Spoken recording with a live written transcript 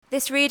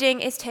This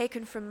reading is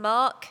taken from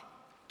Mark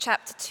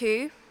chapter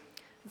 2,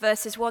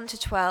 verses 1 to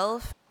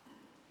 12.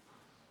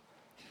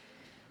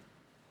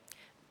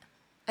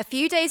 A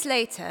few days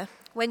later,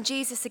 when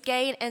Jesus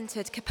again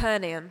entered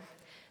Capernaum,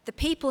 the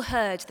people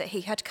heard that he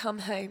had come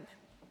home.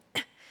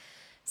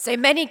 So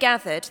many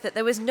gathered that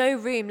there was no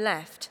room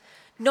left,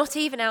 not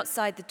even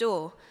outside the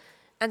door,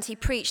 and he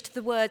preached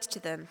the word to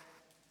them.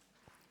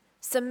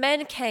 Some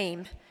men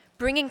came,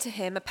 bringing to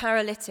him a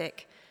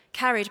paralytic,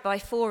 carried by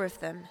 4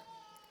 of them.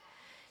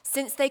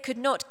 Since they could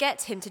not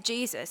get him to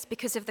Jesus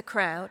because of the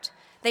crowd,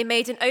 they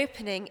made an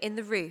opening in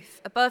the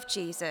roof above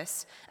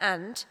Jesus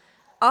and,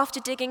 after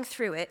digging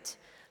through it,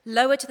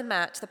 lowered the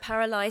mat the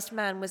paralyzed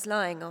man was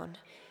lying on.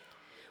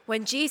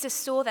 When Jesus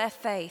saw their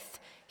faith,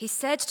 he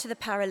said to the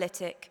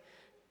paralytic,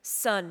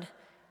 "Son,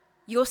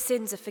 your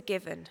sins are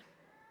forgiven."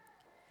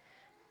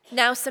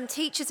 Now some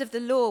teachers of the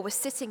law were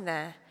sitting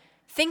there,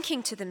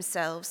 thinking to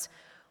themselves,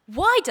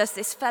 "Why does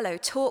this fellow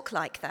talk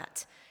like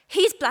that?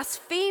 He's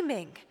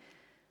blaspheming.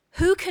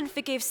 Who can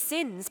forgive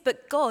sins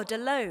but God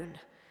alone?"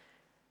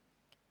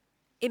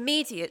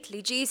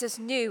 Immediately Jesus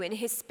knew in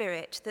his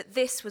spirit that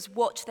this was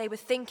what they were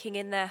thinking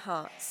in their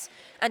hearts,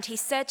 and he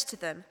said to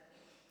them,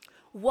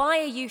 "Why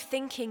are you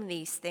thinking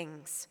these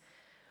things?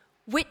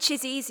 Which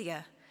is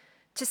easier,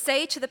 to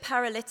say to the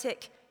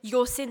paralytic,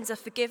 'Your sins are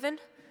forgiven,'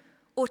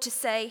 or to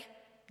say,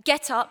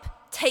 'Get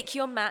up, take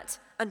your mat,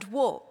 and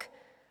walk'?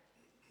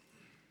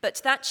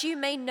 But that you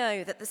may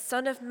know that the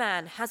Son of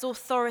Man has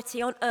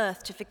authority on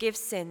earth to forgive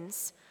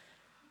sins,"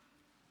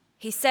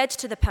 he said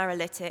to the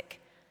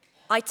paralytic,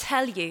 "I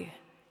tell you,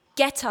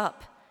 get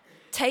up,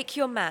 take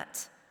your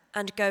mat,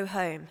 and go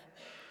home."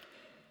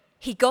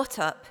 He got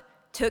up,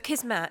 took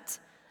his mat,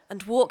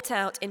 and walked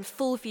out in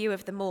full view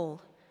of them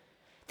all.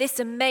 This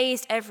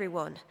amazed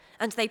everyone,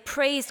 and they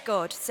praised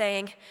God,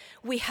 saying,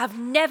 "We have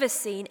never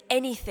seen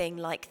anything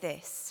like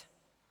this."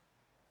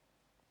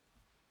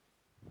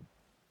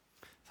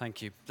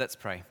 Thank you. Let's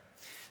pray.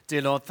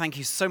 Dear Lord, thank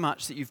you so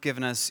much that you've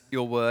given us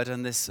your word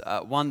and this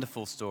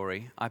wonderful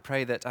story. I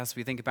pray that as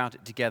we think about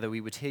it together, we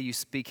would hear you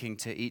speaking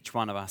to each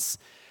one of us,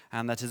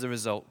 and that as a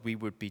result, we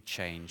would be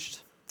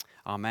changed.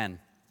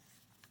 Amen.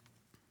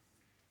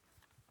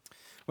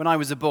 When I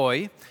was a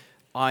boy,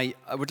 I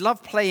would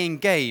love playing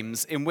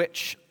games in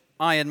which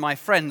I and my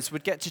friends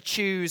would get to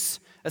choose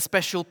a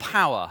special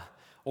power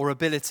or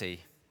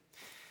ability.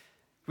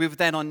 We would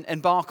then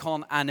embark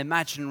on an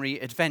imaginary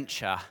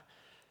adventure,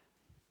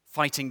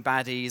 fighting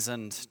baddies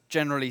and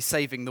generally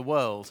saving the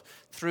world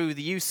through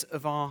the use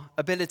of our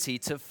ability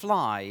to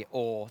fly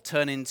or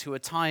turn into a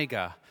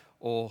tiger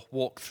or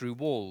walk through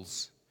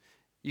walls.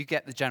 You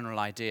get the general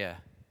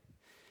idea.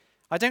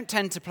 I don't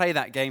tend to play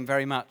that game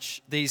very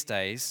much these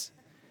days,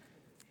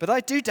 but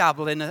I do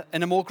dabble in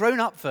a more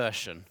grown-up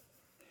version.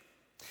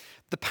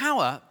 The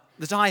power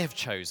that I have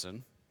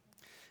chosen,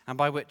 and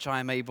by which I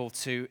am able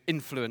to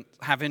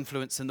have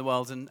influence in the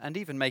world and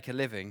even make a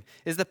living,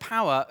 is the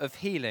power of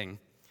healing.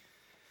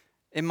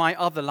 In my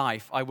other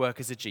life, I work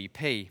as a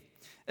GP.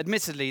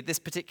 Admittedly, this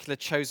particular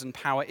chosen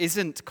power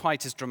isn't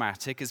quite as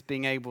dramatic as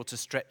being able to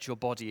stretch your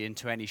body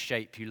into any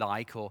shape you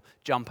like or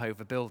jump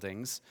over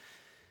buildings.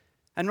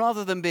 And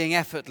rather than being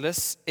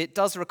effortless, it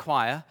does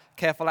require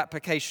careful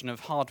application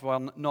of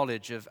hard-won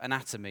knowledge of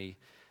anatomy,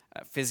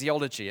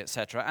 physiology,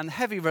 etc., and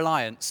heavy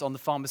reliance on the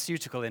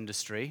pharmaceutical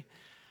industry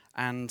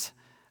and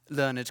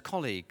learned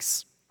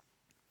colleagues.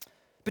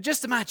 But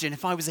just imagine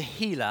if I was a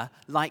healer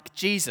like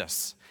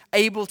Jesus,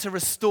 able to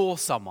restore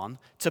someone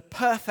to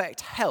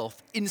perfect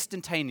health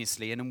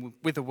instantaneously and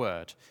with a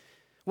word,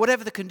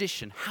 whatever the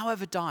condition,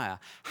 however dire,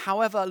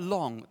 however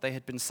long they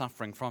had been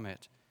suffering from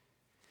it.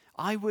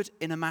 I would,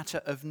 in a matter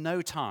of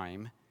no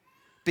time,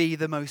 be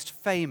the most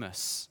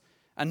famous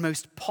and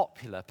most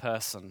popular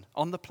person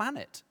on the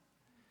planet.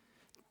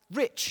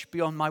 Rich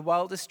beyond my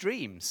wildest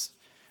dreams.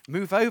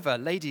 Move over,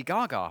 Lady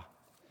Gaga.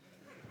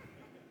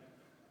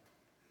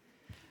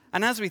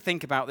 And as we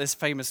think about this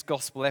famous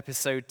gospel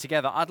episode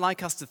together, I'd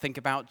like us to think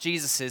about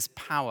Jesus'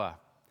 power.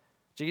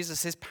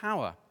 Jesus'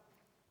 power.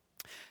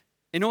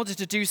 In order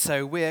to do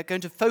so, we're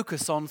going to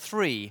focus on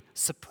 3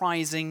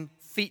 surprising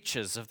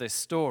features of this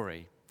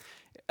story.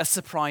 A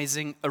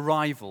surprising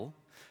arrival,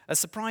 a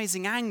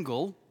surprising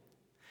angle,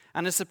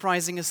 and a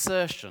surprising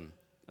assertion.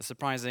 A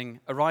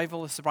surprising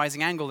arrival, a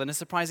surprising angle, and a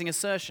surprising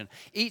assertion.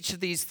 Each of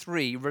these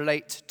 3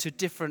 relate to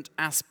different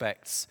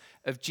aspects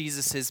of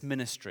Jesus'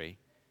 ministry.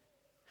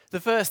 The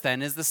first,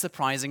 then, is the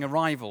surprising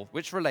arrival,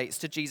 which relates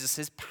to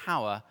Jesus'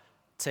 power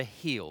to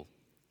heal.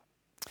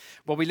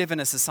 Well, we live in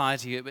a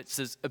society which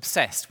is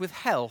obsessed with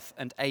health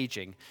and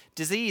aging.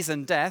 Disease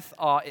and death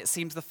are, it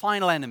seems, the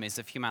final enemies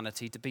of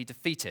humanity to be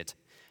defeated,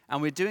 and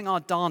we're doing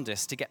our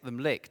darndest to get them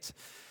licked.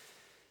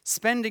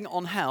 Spending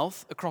on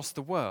health across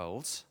the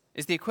world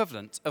is the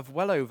equivalent of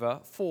well over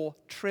 $4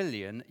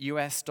 trillion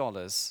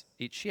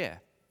each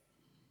year.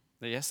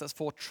 Yes, that's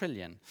 4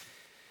 trillion.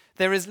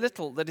 There is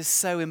little that is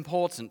so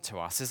important to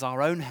us as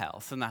our own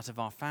health and that of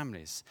our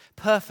families.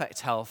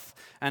 Perfect health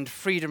and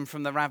freedom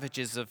from the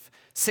ravages of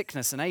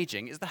sickness and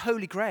aging is the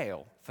holy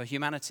grail for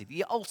humanity,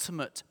 the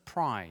ultimate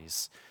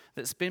prize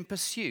that's been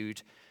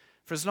pursued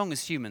for as long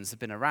as humans have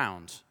been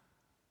around.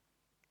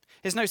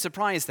 It's no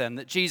surprise then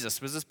that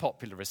Jesus was as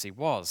popular as he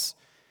was.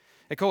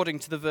 According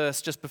to the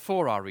verse just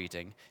before our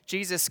reading,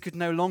 Jesus could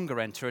no longer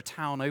enter a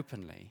town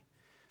openly,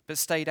 but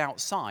stayed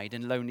outside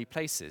in lonely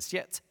places.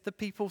 Yet the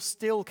people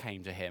still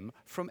came to him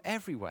from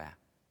everywhere.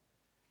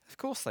 Of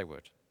course they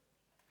would.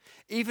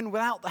 Even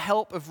without the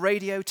help of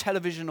radio,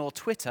 television, or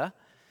Twitter,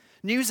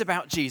 news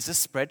about Jesus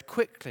spread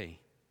quickly.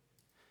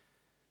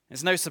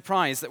 It's no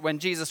surprise that when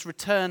Jesus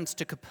returned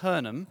to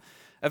Capernaum,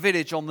 a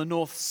village on the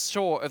north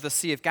shore of the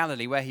Sea of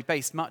Galilee where he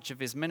based much of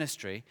his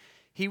ministry,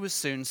 he was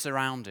soon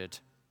surrounded.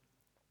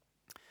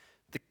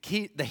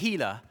 The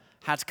healer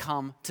had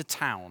come to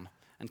town,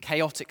 and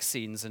chaotic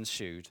scenes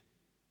ensued.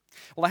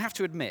 Well, I have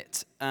to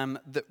admit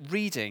that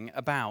reading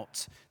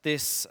about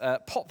this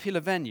popular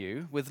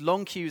venue with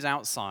long queues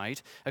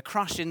outside, a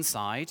crush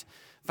inside,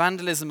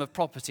 vandalism of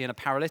property and a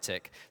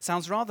paralytic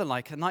sounds rather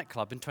like a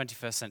nightclub in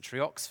 21st century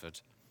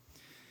Oxford.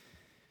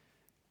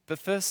 But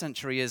first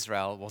century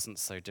Israel wasn't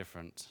so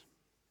different.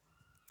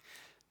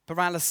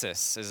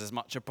 Paralysis is as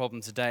much a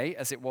problem today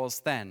as it was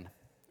then.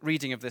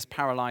 Reading of this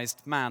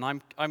paralyzed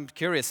man, I'm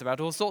curious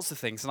about all sorts of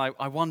things, and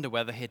I wonder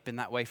whether he'd been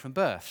that way from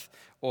birth,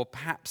 or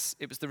perhaps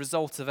it was the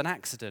result of an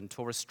accident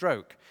or a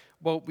stroke.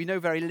 Well, we know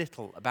very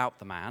little about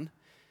the man,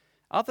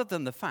 other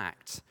than the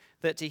fact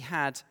that he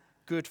had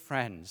good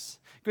friends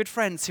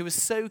who were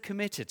so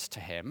committed to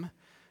him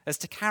as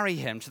to carry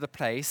him to the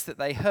place that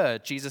they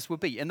heard Jesus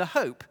would be, in the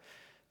hope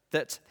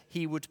that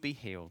he would be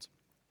healed.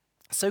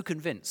 So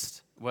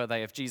convinced were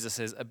they of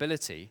Jesus'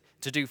 ability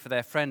to do for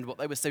their friend what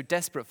they were so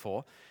desperate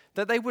for,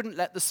 that they wouldn't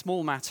let the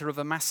small matter of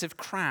a massive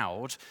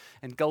crowd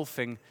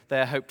engulfing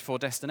their hoped-for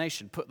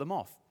destination put them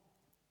off.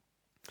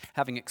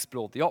 Having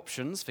explored the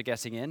options for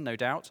getting in, no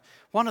doubt,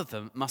 one of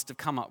them must have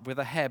come up with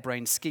a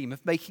harebrained scheme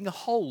of making a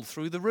hole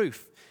through the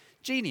roof.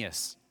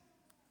 Genius.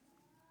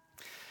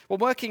 Well,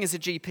 working as a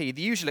GP,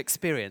 the usual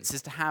experience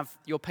is to have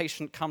your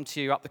patient come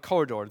to you up the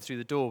corridor and through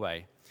the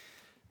doorway,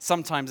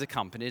 sometimes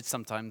accompanied,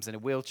 sometimes in a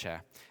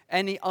wheelchair.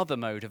 Any other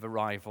mode of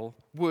arrival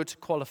would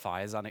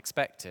qualify as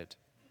unexpected.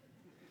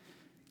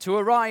 To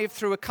arrive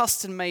through a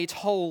custom-made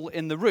hole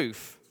in the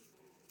roof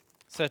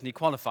certainly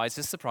qualifies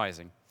as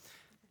surprising.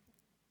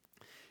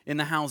 In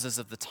the houses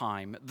of the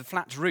time, the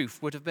flat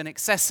roof would have been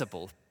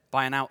accessible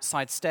by an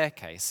outside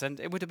staircase, and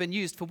it would have been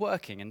used for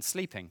working and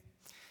sleeping.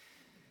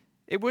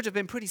 It would have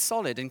been pretty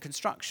solid in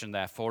construction,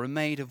 therefore, and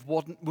made of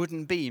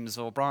wooden beams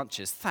or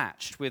branches,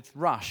 thatched with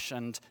rush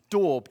and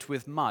daubed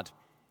with mud.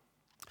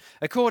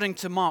 According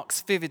to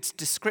Mark's vivid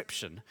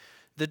description,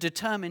 the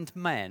determined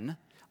men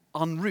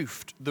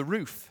unroofed the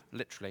roof,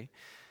 literally,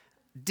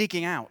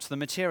 digging out the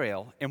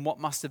material in what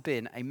must have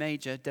been a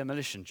major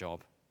demolition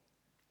job.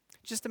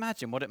 Just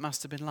imagine what it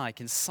must have been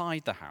like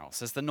inside the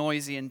house as the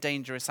noisy and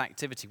dangerous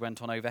activity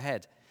went on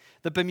overhead.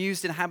 The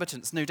bemused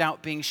inhabitants no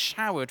doubt being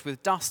showered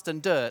with dust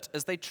and dirt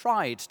as they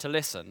tried to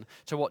listen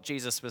to what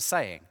Jesus was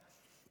saying.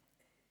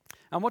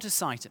 And what a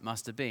sight it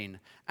must have been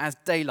as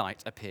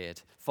daylight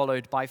appeared,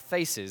 followed by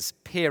faces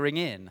peering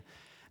in,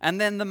 and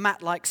then the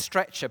mat-like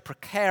stretcher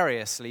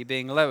precariously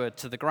being lowered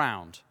to the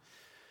ground.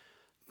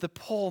 The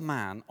poor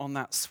man on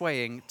that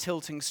swaying,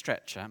 tilting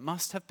stretcher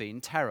must have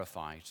been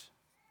terrified.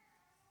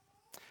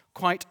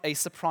 Quite a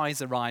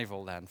surprise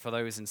arrival, then, for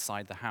those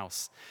inside the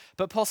house.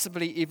 But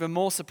possibly even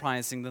more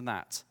surprising than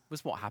that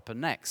was what happened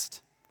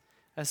next.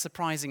 A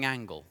surprising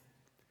angle,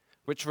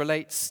 which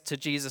relates to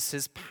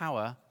Jesus'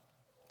 power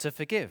to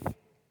forgive.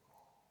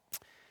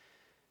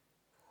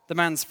 The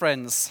man's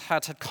friends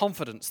had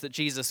confidence that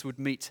Jesus would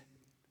meet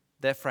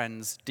their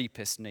friend's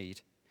deepest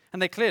need.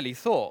 And they clearly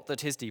thought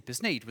that his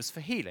deepest need was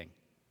for healing.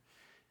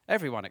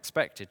 Everyone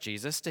expected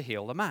Jesus to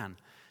heal the man,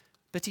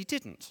 but he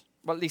didn't.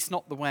 Well, at least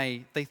not the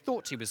way they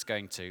thought he was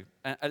going to,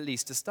 at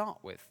least to start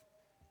with.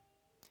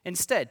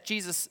 Instead,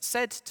 Jesus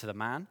said to the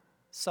man,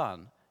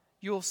 "Son,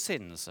 your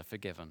sins are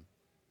forgiven."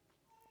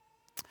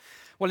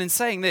 Well, in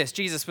saying this,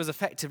 Jesus was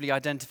effectively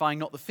identifying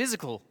not the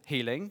physical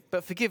healing,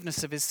 but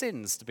forgiveness of his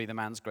sins to be the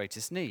man's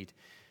greatest need.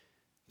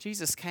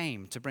 Jesus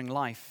came to bring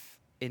life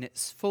in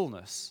its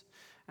fullness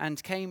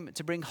and came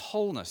to bring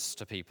wholeness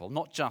to people,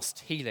 not just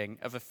healing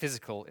of a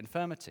physical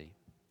infirmity.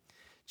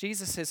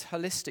 Jesus'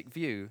 holistic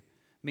view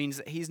means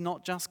that he's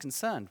not just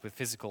concerned with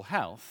physical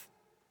health,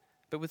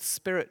 but with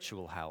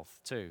spiritual health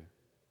too.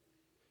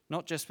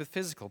 Not just with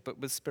physical, but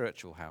with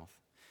spiritual health.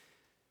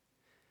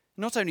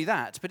 Not only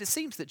that, but it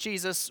seems that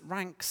Jesus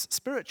ranks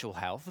spiritual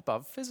health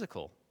above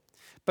physical.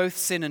 Both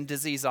sin and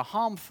disease are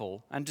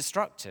harmful and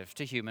destructive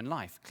to human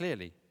life,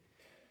 clearly.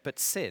 But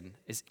sin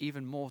is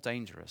even more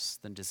dangerous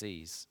than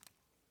disease.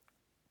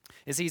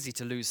 It's easy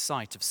to lose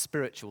sight of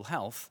spiritual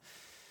health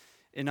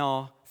in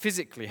our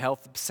physically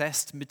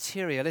health-obsessed,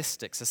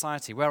 materialistic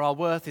society, where our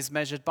worth is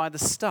measured by the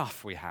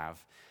stuff we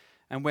have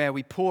and where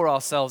we pour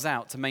ourselves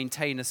out to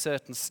maintain a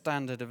certain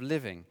standard of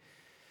living.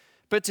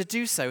 But to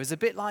do so is a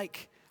bit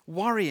like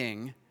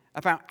worrying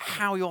about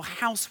how your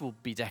house will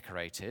be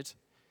decorated,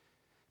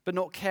 but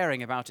not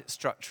caring about its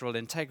structural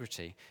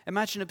integrity.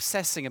 Imagine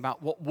obsessing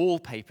about what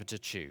wallpaper to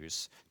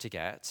choose to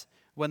get,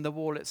 when the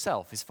wall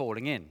itself is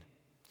falling in?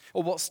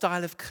 Or what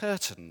style of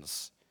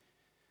curtains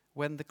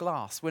when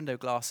the window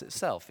glass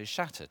itself is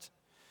shattered?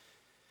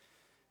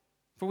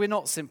 For we're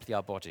not simply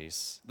our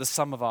bodies, the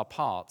sum of our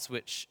parts,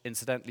 which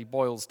incidentally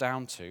boils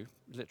down to,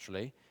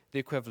 literally, the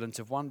equivalent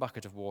of 1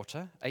 bucket of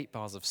water, 8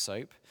 bars of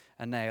soap,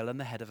 a nail, and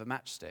the head of a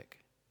matchstick.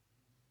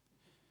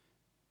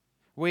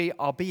 We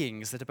are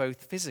beings that are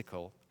both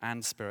physical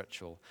and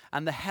spiritual,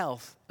 and the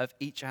health of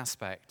each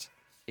aspect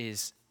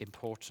is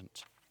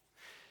important.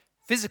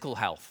 Physical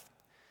health.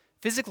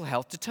 Physical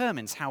health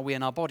determines how we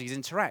and our bodies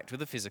interact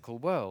with the physical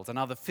world and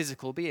other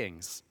physical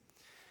beings.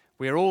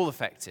 We are all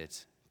affected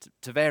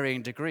to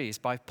varying degrees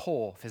by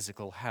poor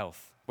physical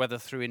health, whether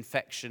through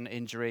infection,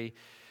 injury,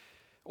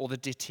 or the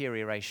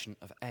deterioration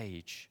of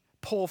age.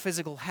 Poor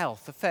physical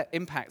health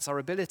impacts our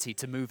ability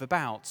to move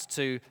about,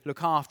 to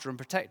look after and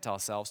protect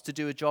ourselves, to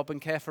do a job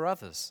and care for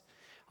others.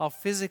 Our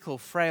physical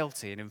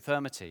frailty and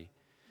infirmity,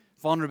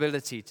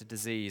 vulnerability to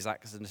disease,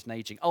 accident, and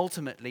aging,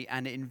 ultimately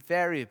and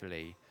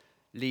invariably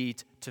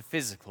lead to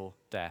physical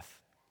death.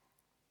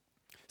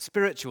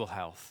 Spiritual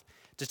health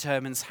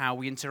determines how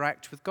we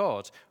interact with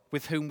God,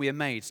 with whom we are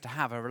made to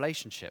have a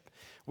relationship.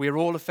 We are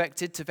all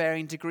affected to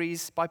varying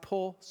degrees by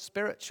poor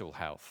spiritual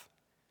health,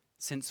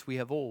 since we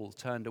have all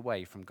turned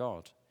away from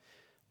God,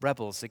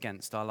 rebels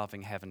against our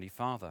loving Heavenly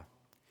Father.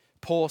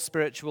 Poor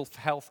spiritual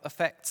health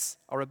affects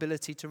our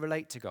ability to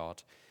relate to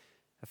God,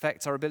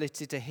 affects our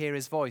ability to hear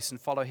His voice and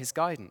follow His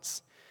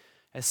guidance.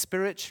 A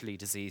spiritually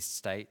diseased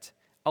state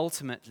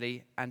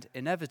ultimately and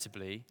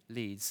inevitably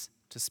leads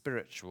to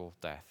spiritual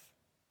death.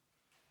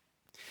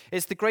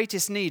 It's the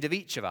greatest need of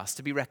each of us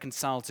to be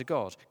reconciled to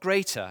God,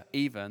 greater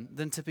even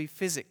than to be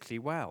physically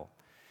well.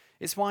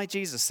 It's why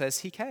Jesus says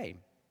He came.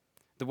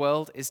 The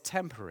world is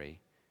temporary.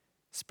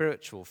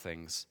 Spiritual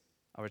things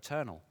are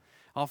eternal.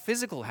 Our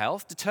physical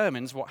health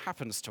determines what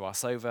happens to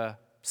us over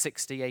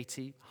 60,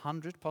 80,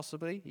 100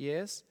 possibly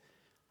years.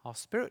 Our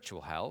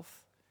spiritual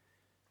health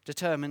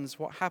determines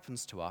what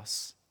happens to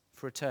us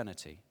for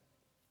eternity.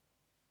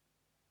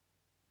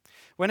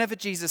 Whenever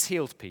Jesus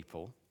healed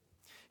people,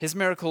 His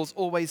miracles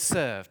always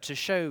served to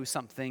show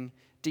something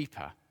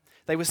deeper.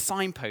 They were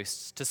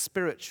signposts to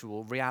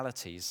spiritual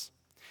realities.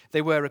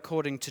 They were,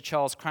 according to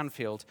Charles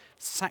Cranfield,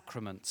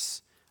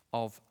 sacraments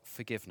of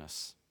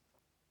forgiveness.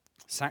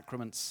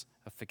 Sacraments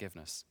of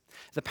forgiveness.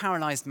 The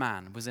paralyzed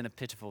man was in a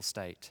pitiful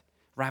state,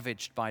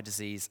 ravaged by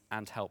disease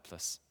and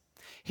helpless.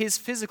 His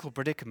physical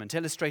predicament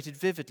illustrated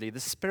vividly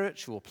the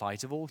spiritual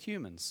plight of all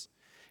humans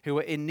who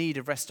were in need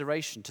of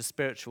restoration to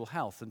spiritual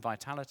health and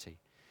vitality.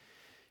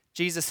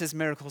 Jesus'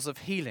 miracles of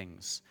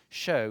healings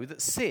show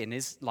that sin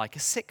is like a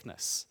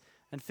sickness,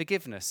 and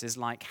forgiveness is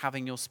like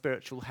having your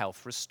spiritual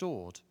health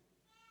restored.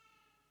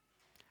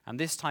 And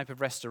this type of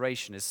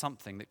restoration is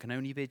something that can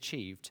only be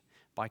achieved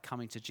by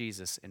coming to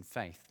Jesus in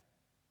faith,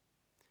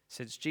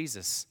 since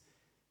Jesus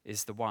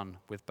is the one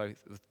with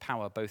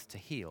power both to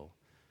heal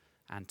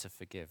and to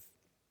forgive.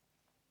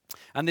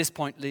 And this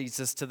point leads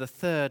us to the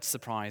third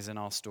surprise in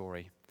our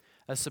story,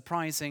 a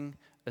surprising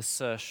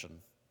assertion.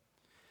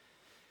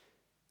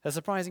 A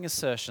surprising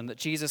assertion that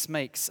Jesus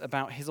makes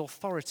about His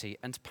authority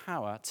and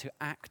power to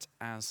act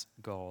as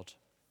God.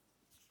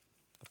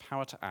 The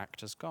power to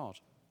act as God.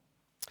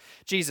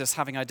 Jesus,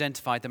 having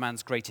identified the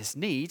man's greatest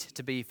need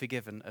to be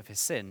forgiven of his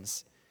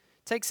sins,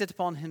 takes it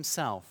upon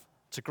Himself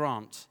to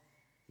grant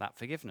that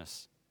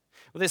forgiveness.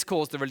 Well, this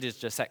caused the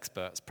religious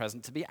experts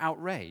present to be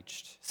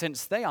outraged,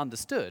 since they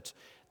understood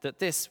that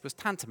this was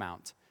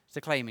tantamount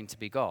to claiming to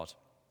be God.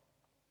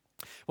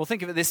 Well,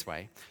 think of it this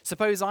way.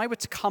 Suppose I were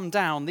to come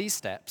down these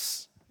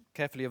steps,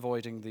 carefully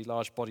avoiding the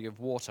large body of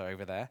water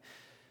over there,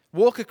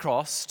 walk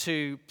across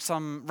to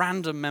some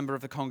random member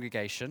of the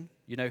congregation,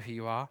 you know who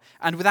you are,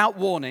 and without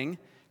warning,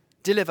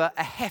 deliver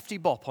a hefty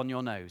bop on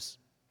your nose.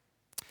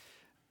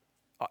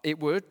 It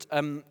would,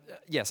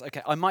 yes,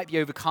 okay, I might be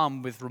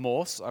overcome with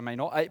remorse, I may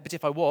not, but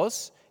if I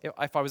was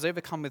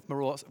overcome with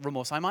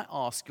remorse, I might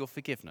ask your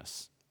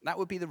forgiveness. That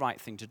would be the right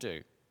thing to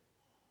do.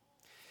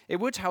 It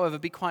would, however,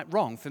 be quite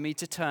wrong for me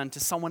to turn to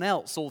someone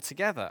else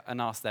altogether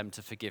and ask them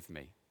to forgive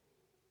me.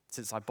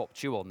 Since I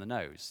bopped you on the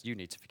nose, you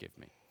need to forgive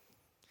me.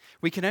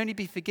 We can only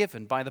be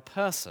forgiven by the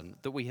person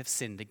that we have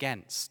sinned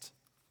against.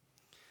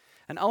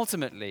 And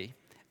ultimately,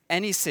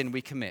 any sin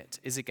we commit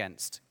is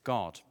against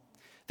God,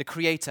 the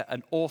creator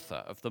and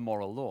author of the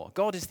moral law.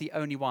 God is the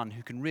only one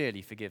who can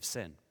really forgive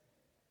sin.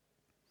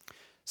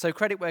 So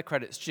credit where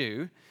credit's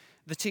due,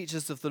 the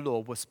teachers of the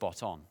law were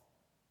spot on.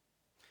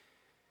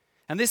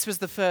 And this was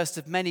the first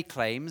of many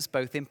claims,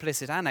 both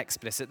implicit and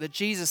explicit, that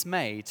Jesus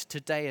made to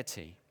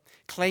deity,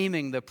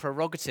 claiming the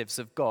prerogatives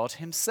of God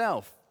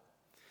Himself.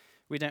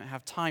 We don't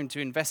have time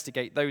to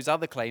investigate those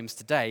other claims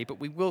today, but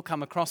we will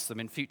come across them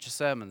in future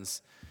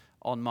sermons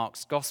on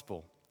Mark's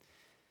Gospel.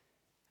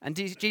 And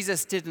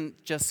Jesus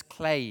didn't just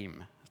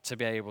claim to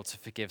be able to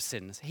forgive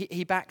sins.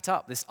 He backed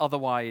up this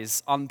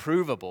otherwise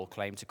unprovable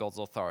claim to God's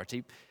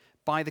authority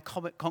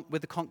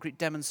with the concrete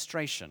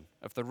demonstration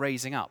of the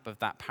raising up of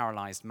that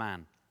paralyzed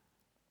man.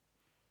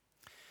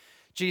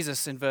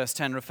 Jesus, in verse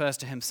 10, refers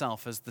to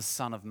Himself as the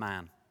Son of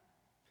Man.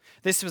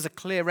 This was a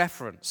clear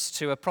reference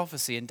to a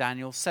prophecy in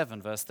Daniel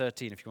 7, verse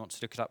 13, if you want to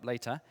look it up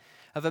later,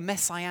 of a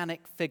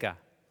messianic figure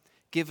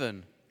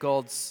given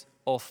God's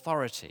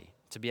authority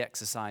to be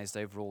exercised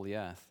over all the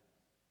earth.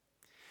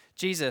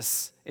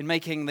 Jesus, in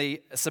making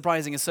the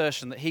surprising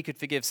assertion that he could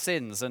forgive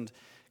sins and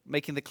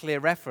making the clear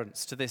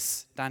reference to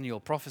this Daniel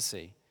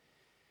prophecy,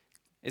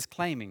 is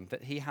claiming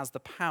that he has the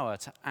power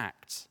to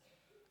act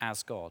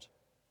as God,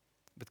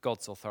 with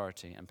God's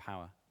authority and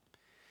power.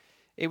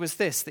 It was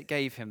this that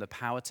gave him the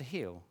power to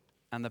heal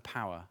and the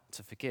power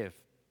to forgive.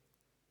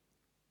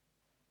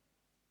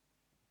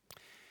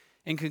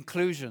 In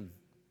conclusion,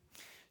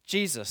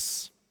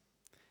 Jesus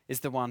is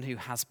the one who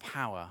has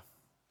power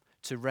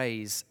to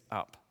raise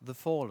up the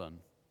fallen.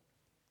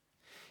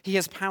 He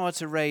has power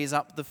to raise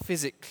up the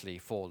physically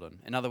fallen,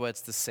 in other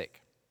words, the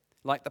sick,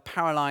 like the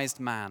paralyzed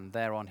man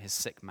there on his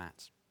sick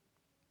mat.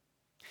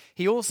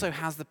 He also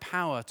has the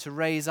power to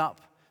raise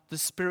up the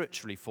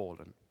spiritually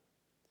fallen,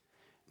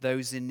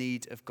 those in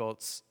need of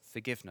God's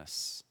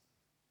forgiveness.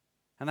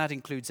 And that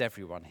includes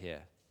everyone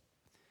here.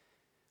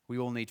 We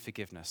all need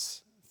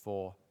forgiveness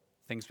for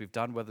things we've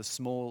done, whether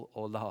small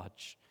or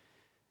large.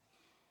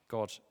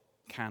 God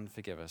can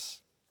forgive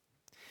us.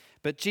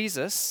 But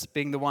Jesus,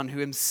 being the one who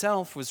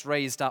himself was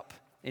raised up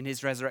in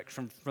his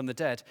resurrection from the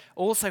dead,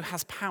 also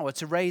has power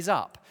to raise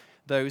up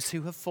those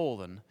who have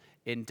fallen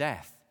in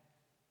death.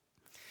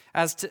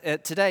 As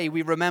today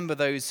we remember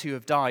those who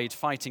have died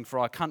fighting for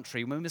our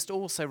country, we must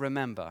also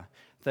remember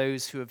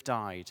those who have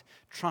died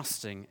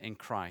trusting in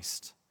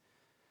Christ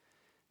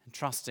and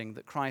trusting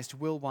that Christ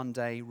will one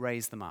day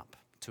raise them up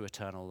to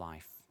eternal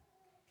life,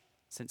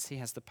 since he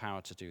has the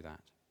power to do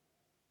that.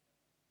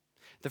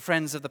 The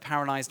friends of the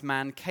paralyzed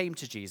man came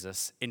to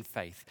Jesus in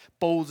faith,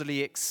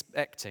 boldly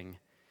expecting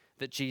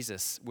that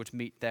Jesus would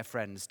meet their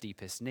friend's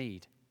deepest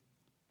need.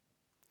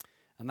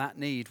 And that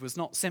need was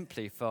not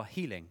simply for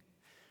healing,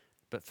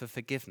 but for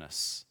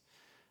forgiveness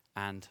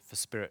and for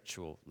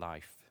spiritual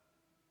life.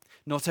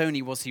 Not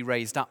only was he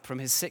raised up from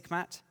his sick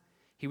mat,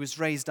 he was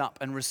raised up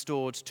and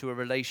restored to a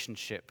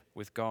relationship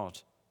with God.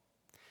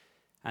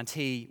 And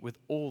he, with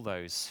all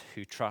those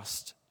who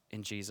trust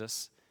in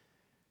Jesus,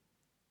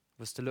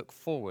 was to look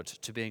forward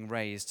to being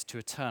raised to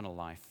eternal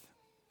life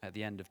at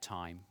the end of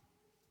time.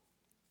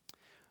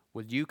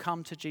 Will you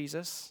come to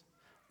Jesus,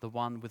 the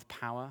one with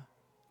power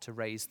to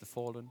raise the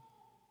fallen?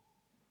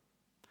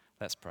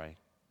 Let's pray.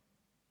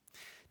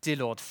 Dear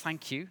Lord,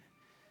 thank you.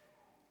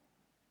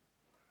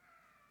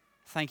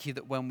 Thank you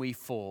that when we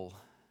fall,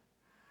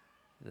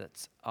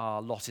 that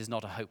our lot is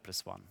not a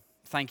hopeless one.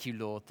 Thank you,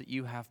 Lord, that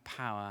you have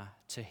power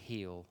to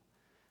heal,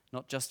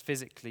 not just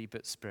physically,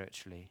 but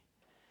spiritually.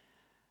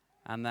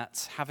 And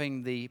that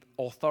having the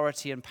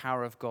authority and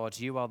power of God,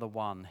 you are the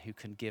one who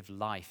can give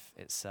life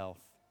itself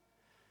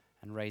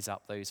and raise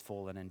up those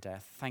fallen in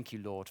death. Thank you,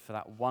 Lord, for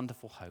that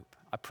wonderful hope.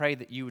 I pray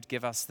that you would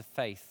give us the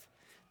faith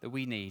that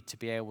we need to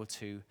be able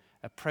to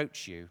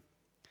approach you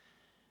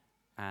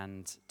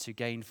and to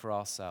gain for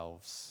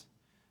ourselves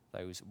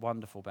those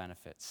wonderful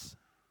benefits.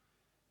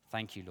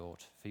 Thank you,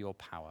 Lord, for your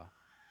power.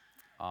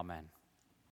 Amen.